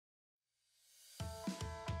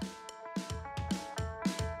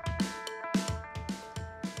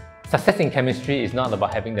Success in chemistry is not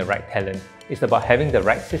about having the right talent, it's about having the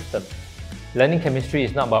right system. Learning chemistry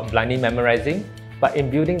is not about blindly memorizing, but in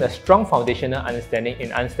building a strong foundational understanding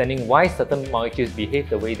in understanding why certain molecules behave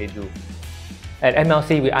the way they do. At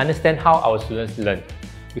MLC, we understand how our students learn.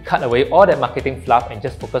 We cut away all that marketing fluff and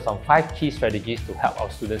just focus on 5 key strategies to help our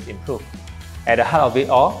students improve. At the heart of it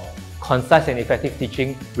all, concise and effective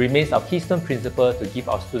teaching remains our keystone principle to give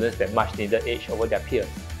our students that much needed edge over their peers.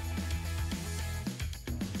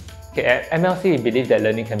 At MLC, we believe that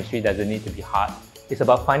learning chemistry doesn't need to be hard. It's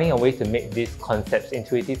about finding a way to make these concepts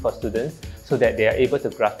intuitive for students so that they are able to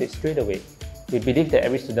grasp it straight away. We believe that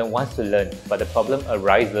every student wants to learn, but the problem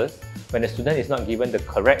arises when the student is not given the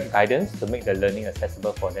correct guidance to make the learning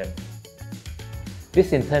accessible for them.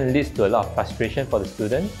 This in turn leads to a lot of frustration for the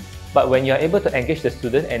student, but when you are able to engage the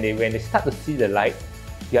student and when they start to see the light,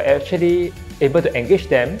 you are actually able to engage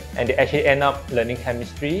them and they actually end up learning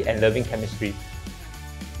chemistry and loving chemistry.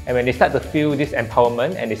 And when they start to feel this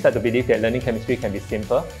empowerment and they start to believe that learning chemistry can be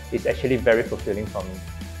simple, it's actually very fulfilling for me.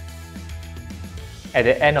 At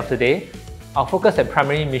the end of the day, our focus and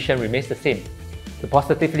primary mission remains the same: to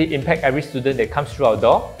positively impact every student that comes through our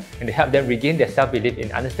door and to help them regain their self-belief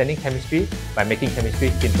in understanding chemistry by making chemistry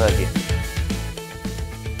simple again.